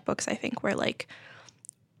world of cookbooks, I think, where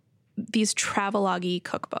these travelogue-y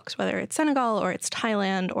cookbooks, whether it's Senegal or it's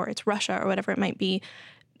Thailand or it's Russia or whatever it might be,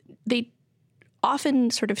 they often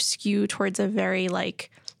sort of skew towards a very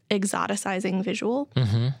exoticizing visual.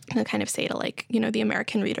 Mm-hmm. They'll kind of say to the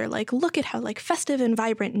American reader, look at how festive and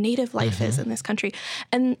vibrant native life is in this country.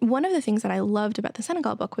 And one of the things that I loved about the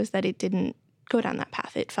Senegal book was that it didn't go down that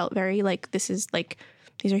path. It felt very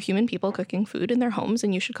these are human people cooking food in their homes,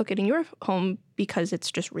 and you should cook it in your home because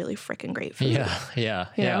it's just really frickin' great food. Yeah.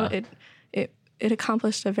 It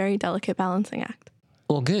accomplished a very delicate balancing act.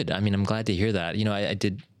 Well, good. I mean, I'm glad to hear that.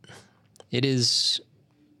 It is,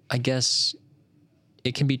 I guess,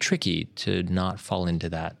 it can be tricky to not fall into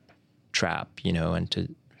that trap, and to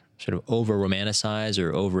sort of over-romanticize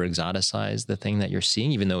or over-exoticize the thing that you're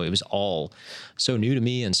seeing, even though it was all so new to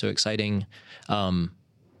me and so exciting.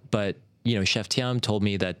 But, Chef Thiam told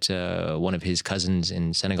me that one of his cousins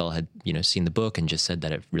in Senegal had, seen the book and just said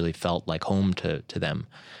that it really felt like home to them.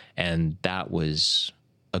 And that was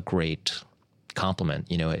a great compliment.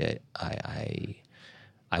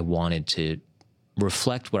 I wanted to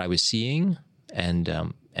reflect what I was seeing, and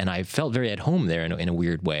I felt very at home there in a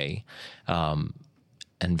weird way, and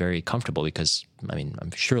very comfortable because,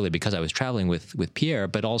 I'm surely because I was traveling with Pierre,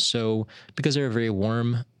 but also because they're very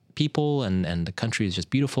warm people, and the country is just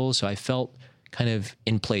beautiful. So I felt kind of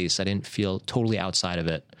in place. I didn't feel totally outside of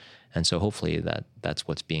it. And so hopefully that's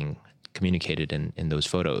what's being communicated in those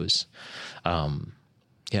photos.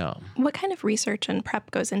 Yeah. What kind of research and prep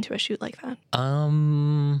goes into a shoot like that?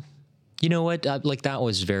 You know what? Like that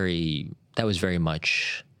was very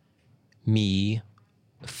much me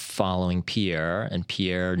following Pierre, and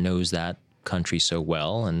Pierre knows that country so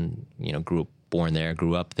well, and born there,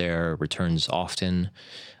 grew up there, returns often,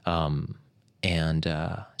 and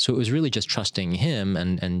so it was really just trusting him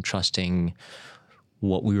and trusting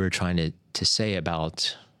what we were trying to say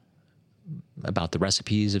about the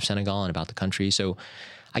recipes of Senegal and about the country. So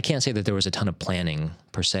I can't say that there was a ton of planning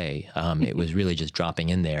per se. It was really just dropping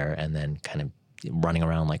in there and then kind of running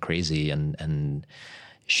around like crazy and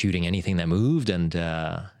shooting anything that moved. And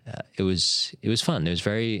it was fun. It was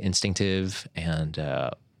very instinctive, and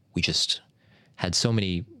we just had so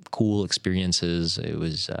many cool experiences. It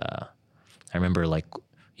was, I remember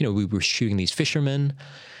we were shooting these fishermen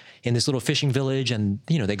in this little fishing village, and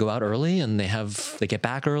they go out early and they get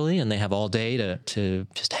back early and they have all day to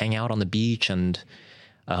just hang out on the beach, and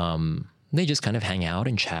they just kind of hang out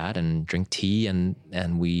and chat and drink tea, and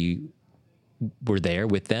we were there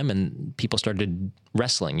with them, and people started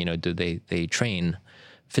wrestling. They train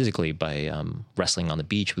physically by wrestling on the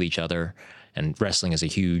beach with each other, and wrestling is a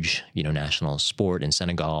huge national sport in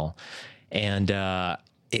Senegal, and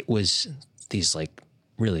it was these like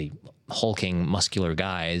really hulking, muscular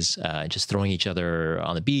guys just throwing each other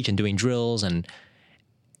on the beach and doing drills, and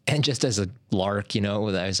just as a lark, I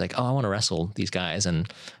was like, oh, I want to wrestle these guys,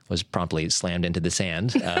 and was promptly slammed into the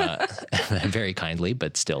sand, very kindly,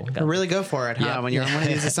 but still. Really go for it, huh? Yeah. When you're on one of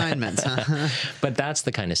these assignments. Huh? But that's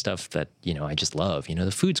the kind of stuff that, I just love.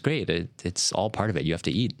 The food's great. It's all part of it. You have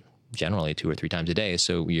to eat generally 2 or 3 times a day,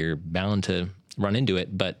 so you're bound to run into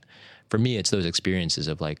it. But for me, it's those experiences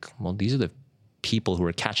of like, well, these are the people who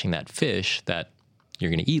are catching that fish that you're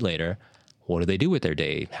going to eat later. What do they do with their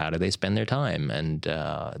day? How do they spend their time? And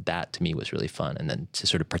that to me was really fun. And then to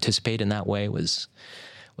sort of participate in that way was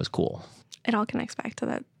cool. It all connects back to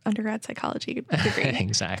that undergrad psychology degree.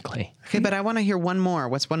 Exactly. Okay, but I want to hear one more.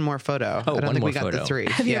 What's one more photo? Oh, I don't think we got photo. the 3.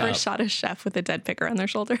 Have you ever shot a chef with a dead picker on their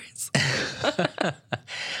shoulders?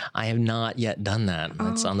 I have not yet done that.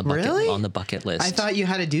 That's on the bucket list. I thought you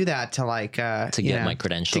had to do that to get my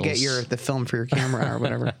credentials, to get the film for your camera or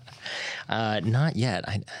whatever. Not yet.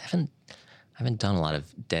 I haven't done a lot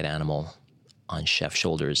of dead animal on chef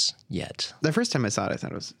shoulders yet. The first time I saw it, I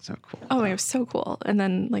thought it was so cool. Oh, it was so cool. And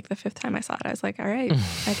then the 5th time I saw it, I was like, all right,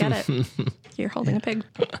 I get it. You're holding a pig.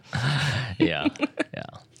 Yeah.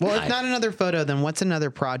 Well, if not another photo, then what's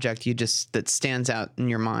another project that stands out in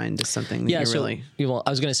your mind as something that you really... Well,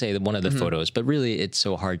 I was going to say that one of the photos, but really it's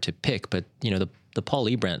so hard to pick. But, the Paul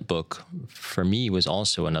Liebrandt book for me was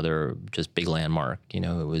also another just big landmark.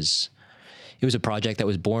 It was a project that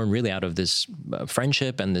was born really out of this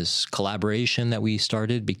friendship and this collaboration that we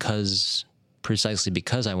started precisely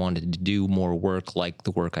because I wanted to do more work like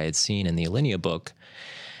the work I had seen in the Alinea book.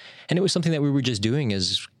 And it was something that we were just doing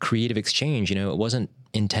as creative exchange. It wasn't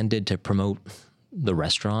intended to promote the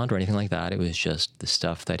restaurant or anything like that. It was just the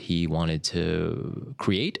stuff that he wanted to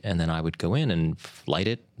create. And then I would go in and light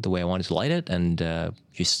it the way I wanted to light it. And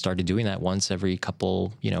just started doing that once every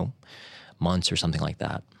couple, months or something like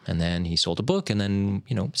that. And then he sold a book, and then,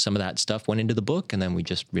 some of that stuff went into the book, and then we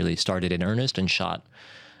just really started in earnest and shot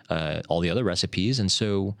all the other recipes. And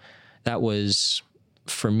so that was,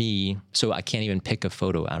 for me, so I can't even pick a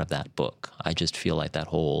photo out of that book. I just feel like that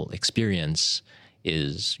whole experience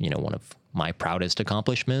is, one of my proudest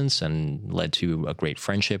accomplishments, and led to a great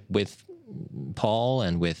friendship with Paul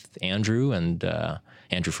and with Andrew and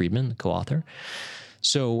Andrew Friedman, the co-author.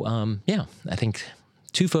 So, I think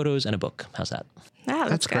 2 photos and a book. How's that? Yeah,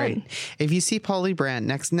 that's great. If you see Paul Liebrandt,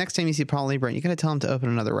 next time you see Paul Liebrandt, you got to tell him to open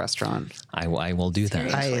another restaurant. I will do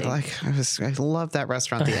that. I love that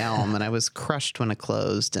restaurant, The Elm, and I was crushed when it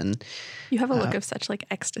closed. And you have a look of such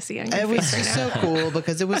ecstasy on your face. It was right so cool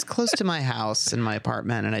because it was close to my house and my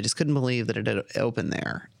apartment, and I just couldn't believe that it had opened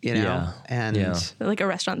there. Like a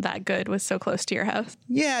restaurant that good was so close to your house.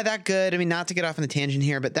 Yeah, that good. I mean, not to get off on the tangent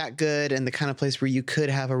here, but that good, and the kind of place where you could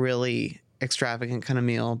have a really extravagant kind of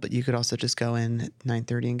meal, but you could also just go in at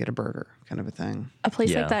 9:30 and get a burger, kind of a thing. A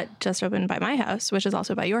place like that just opened by my house, which is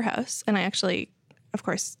also by your house, and I actually, of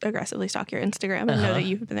course, aggressively stalk your Instagram and know that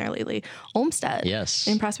you've been there lately. Olmsted, yes,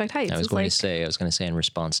 in Prospect Heights. I was going to say in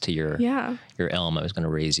response to your Elm, I was going to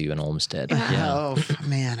raise you in Olmsted. Oh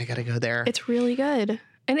man, I got to go there. It's really good,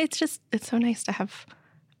 and it's so nice to have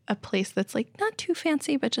a place that's like not too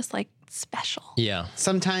fancy, but just like special. Yeah.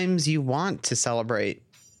 Sometimes you want to celebrate,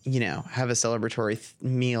 have a celebratory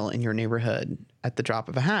meal in your neighborhood. at the drop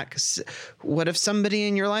of a hat. 'Cause what if somebody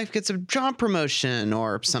in your life gets a job promotion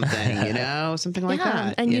or something, something like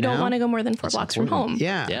that. And you don't want to go more than 4 blocks from home.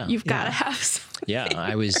 Yeah. You've got to have some. Yeah,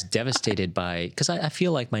 I was devastated because I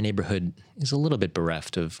feel like my neighborhood is a little bit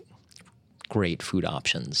bereft of great food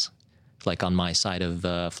options. Like on my side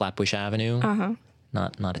of Flatbush Avenue,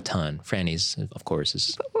 not a ton. Franny's, of course,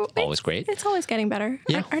 is always great. It's always getting better.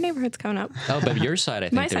 Yeah. Our neighborhood's coming up. Oh, but your side, I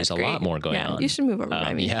think there's a lot more going on. You should move over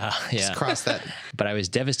by me. Yeah. Just cross that. But I was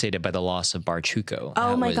devastated by the loss of Bar Chuco.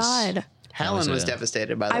 Oh, my God. Helen was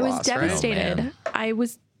devastated by the I loss, was devastated. Oh, man. I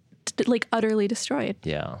was utterly destroyed.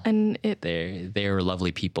 Yeah. And they were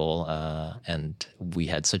lovely people, and we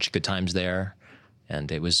had such good times there,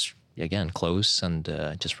 and it was again close and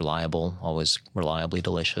just reliable, always reliably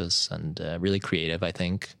delicious and really creative, I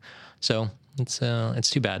think. So it's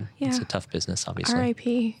too bad. Yeah. It's a tough business, obviously.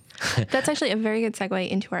 R.I.P. That's actually a very good segue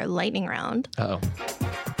into our lightning round,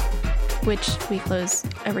 which we close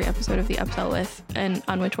every episode of the Upsell with, and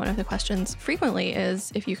on which one of the questions frequently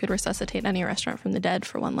is, if you could resuscitate any restaurant from the dead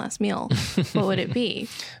for one last meal, what would it be?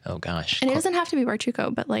 Oh gosh. And it doesn't have to be Bar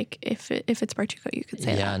Chuco, but like if it's Bar Chuco, you could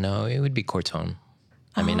say that. Yeah, no, it would be Cortone.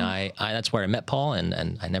 I mean, I that's where I met Paul,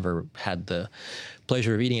 and I never had the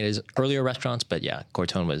pleasure of eating at his earlier restaurants, but yeah,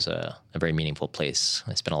 Cortone was a very meaningful place.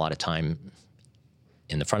 I spent a lot of time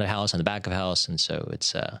in the front of the house and the back of the house, and so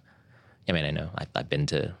it's, I mean, I know I've been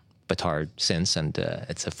to Batard since, and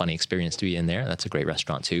it's a funny experience to be in there. That's a great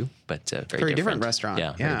restaurant too, but very different restaurant.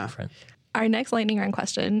 Yeah, very different. Our next lightning round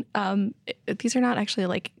question, these are not actually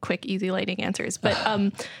like quick, easy lightning answers, but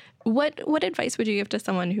what advice would you give to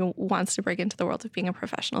someone who wants to break into the world of being a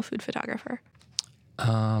professional food photographer?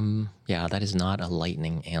 Yeah, that is not a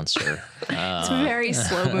lightning answer. It's very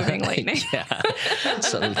slow-moving lightning. Yeah,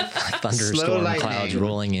 so thunderstorm clouds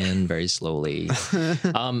rolling in very slowly.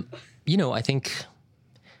 I think,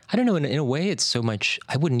 I don't know, in a way it's so much,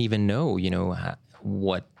 I wouldn't even know,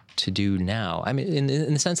 what to do now. I mean,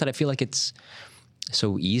 in the sense that I feel like it's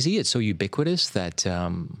so easy, it's so ubiquitous that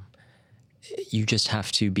you just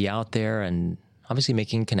have to be out there and obviously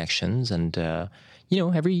making connections. And,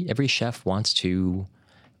 every chef wants to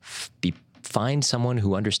find someone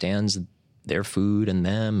who understands their food and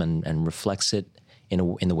them and reflects it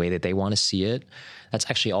in the way that they want to see it. That's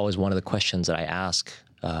actually always one of the questions that I ask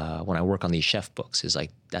when I work on these chef books, is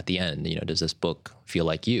like at the end, does this book feel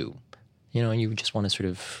like you? And you just want to sort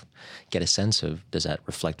of get a sense of, does that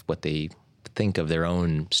reflect what they think of their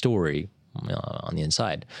own story on the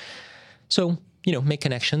inside? So, make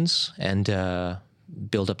connections and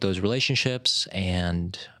build up those relationships.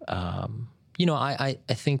 And, I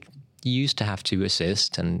think you used to have to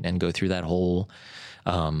assist and go through that whole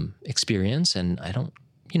experience. And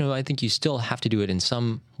I think you still have to do it in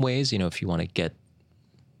some ways, if you want to get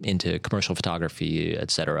into commercial photography, et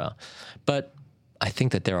cetera. But I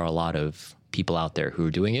think that there are a lot of people out there who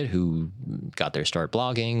are doing it, who got their start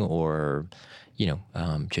blogging or,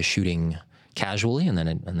 just shooting casually, and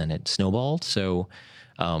then it snowballed. So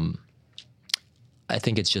I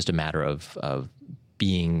think it's just a matter of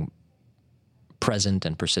being present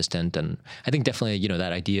and persistent. And I think definitely,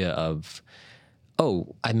 that idea of,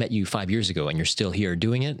 oh, I met you 5 years ago and you're still here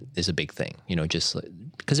doing it is a big thing, just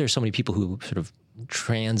because there's so many people who sort of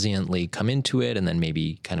transiently come into it and then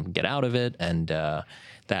maybe kind of get out of it. And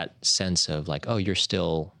that sense of like, oh, you're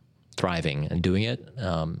still thriving and doing it,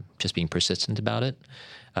 just being persistent about it,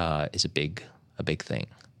 is a big thing.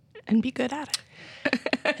 And be good at it.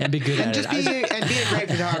 And be good at it. And be a great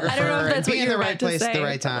photographer. I don't know if that's and what be in you're the right place at the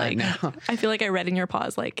right time. Like, I feel like I read in your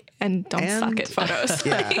pause, and don't suck at photos.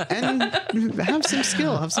 Yeah, and have some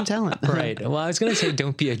skill, have some talent. Right. Well, I was going to say,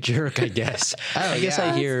 don't be a jerk, I guess. I guess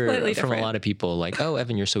I hear Slightly from different. a lot of people like, oh,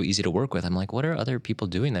 Evan, you're so easy to work with. I'm like, what are other people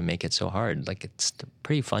doing that make it so hard? Like, it's a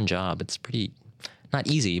pretty fun job. It's pretty, not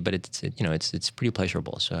easy, but it's pretty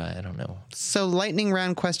pleasurable. So I don't know. So lightning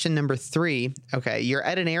round question number 3. Okay, you're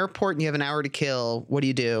at an airport and you have an hour to kill. What do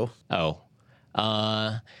you do? Oh,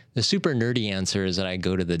 the super nerdy answer is that I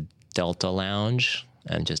go to the Delta Lounge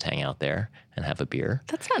and just hang out there and have a beer.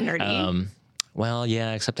 That's not nerdy. Well,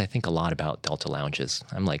 yeah, except I think a lot about Delta lounges.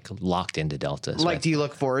 I'm like locked into Delta. So Do you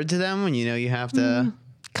look forward to them when you have to?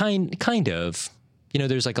 Kind of.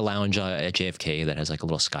 There's like a lounge at JFK that has like a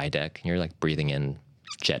little sky deck, and you're like breathing in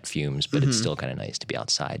jet fumes, but it's still kind of nice to be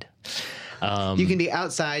outside. You can be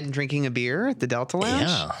outside and drinking a beer at the Delta Lounge?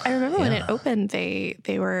 Yeah. I remember when it opened, they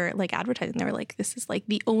were like advertising. They were like, this is like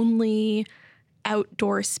the only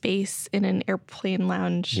outdoor space in an airplane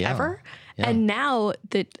lounge ever. Yeah. And now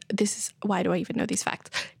why do I even know these facts?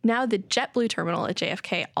 Now the JetBlue terminal at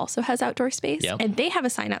JFK also has outdoor space, and they have a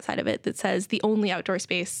sign outside of it that says the only outdoor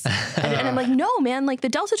space. and I'm like, no, man, like the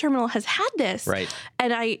Delta terminal has had this. Right.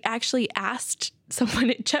 And I actually asked someone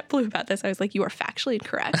at JetBlue about this. I was like, you are factually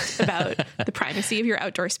incorrect about the primacy of your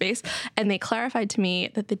outdoor space. And they clarified to me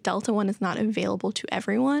that the Delta one is not available to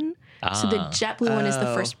everyone. So the JetBlue one is the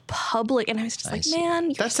first public. And I was just like,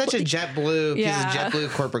 man. That's such a JetBlue piece of JetBlue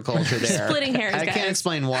corporate culture there. Splitting hairs, I guys. can't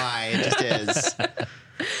explain why. It just is.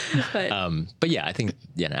 But yeah, I think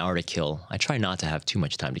an hour to kill. I try not to have too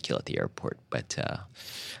much time to kill at the airport. But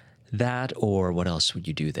that, or what else would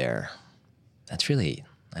you do there? That's really,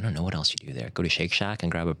 I don't know what else you do there. Go to Shake Shack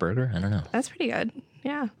and grab a burger? I don't know. That's pretty good.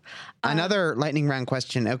 Yeah. Another lightning round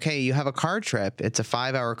question. Okay, you have a car trip. It's a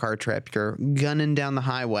 5-hour car trip. You're gunning down the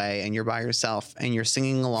highway and you're by yourself and you're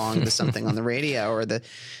singing along to something on the radio or the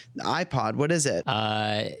iPod. What is it?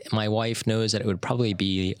 My wife knows that it would probably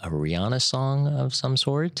be a Rihanna song of some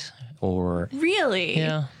sort, or Really?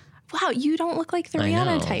 yeah. Wow, you don't look like the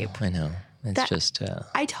Rihanna type. I know. It's just.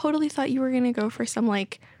 I totally thought you were going to go for some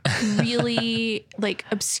like really like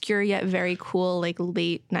obscure yet very cool like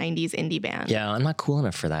late 90s indie band. Yeah, I'm not cool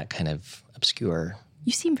enough for that kind of obscure.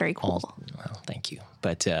 You seem very cool. Well, thank you.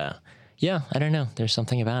 But yeah, I don't know. There's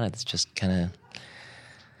something about it that's just kind of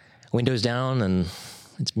windows down and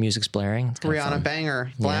it's music's blaring. It's Rihanna fun.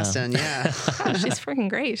 banger blasting. Yeah. Oh, she's freaking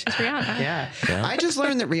great. She's Rihanna. Yeah. I just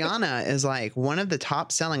learned that Rihanna is like one of the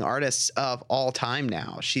top selling artists of all time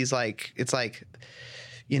now. She's like, it's like,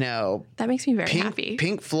 you know, That makes me very happy.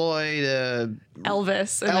 Pink Floyd,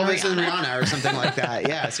 Elvis and Rihanna or something like that.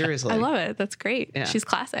 Yeah, seriously. I love it. That's great. Yeah. She's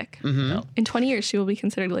classic. Mm-hmm. In 20 years, she will be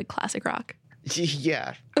considered like classic rock.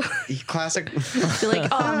 Yeah. Classic. Be like,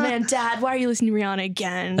 oh man, Dad, why are you listening to Rihanna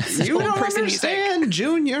again? Such You old don't person music. understand,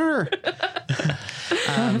 Junior.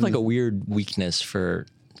 I have like a weird weakness for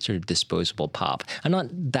sort of disposable pop. I'm not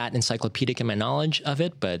that encyclopedic in my knowledge of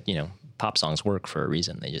it, but you know, pop songs work for a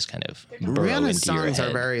reason. They just kind of burrow Rihanna's into your songs are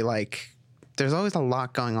head. very like, there's always a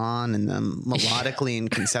lot going on in them melodically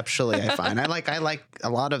and conceptually, I find. I like a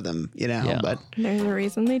lot of them, you know, Yeah. but There's a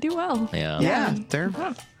reason they do well. yeah, they're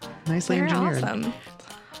nicely They're engineered. awesome.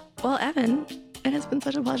 Well, Evan, it has been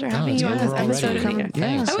such a pleasure having it's you on over this episode already. of the Eater.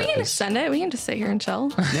 Thanks. Oh, we can That was- extend it. We can just sit here and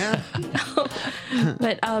chill. Yeah.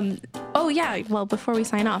 But oh yeah, well, before we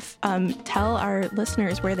sign off, tell our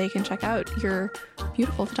listeners where they can check out your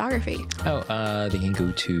beautiful photography. They can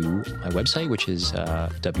go to my website, which is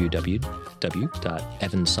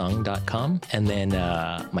www.evansung.com, and then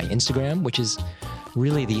my Instagram, which is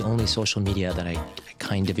really the only social media that I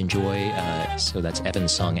kind of enjoy. So that's Evan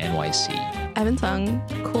Sung NYC. Evan Sung,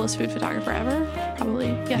 coolest food photographer ever? Probably.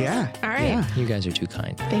 Yes. Yeah. All right. Yeah. You guys are too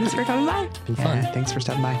kind. Thanks for coming by. It's been fun. Yeah, thanks for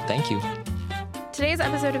stopping by. Thank you. Today's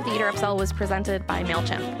episode of The Eater Upsell was presented by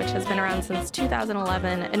MailChimp, which has been around since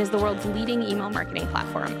 2011 and is the world's leading email marketing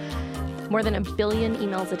platform. More than 1 billion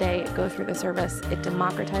emails a day go through the service. It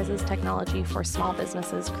democratizes technology for small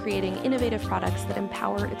businesses, creating innovative products that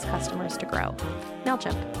empower its customers to grow.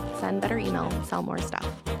 MailChimp. Send better email, sell more stuff.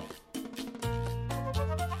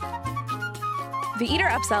 The Eater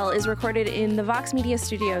Upsell is recorded in the Vox Media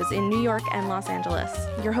Studios in New York and Los Angeles.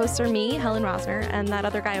 Your hosts are me, Helen Rosner, and that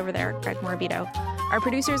other guy over there, Greg Morabito. Our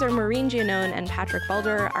producers are Maureen Giannone and Patrick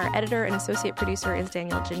Balder. Our editor and associate producer is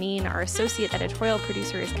Daniel Janine. Our associate editorial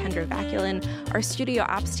producer is Kendra Vaculin. Our studio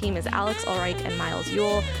ops team is Alex Ulreich and Miles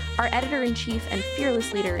Ewell. Our editor-in-chief and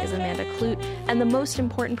fearless leader is Amanda Clute. And the most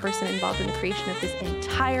important person involved in the creation of this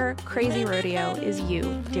entire crazy rodeo is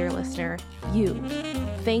you, dear listener. You.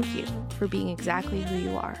 Thank you for being exactly who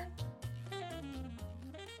you are.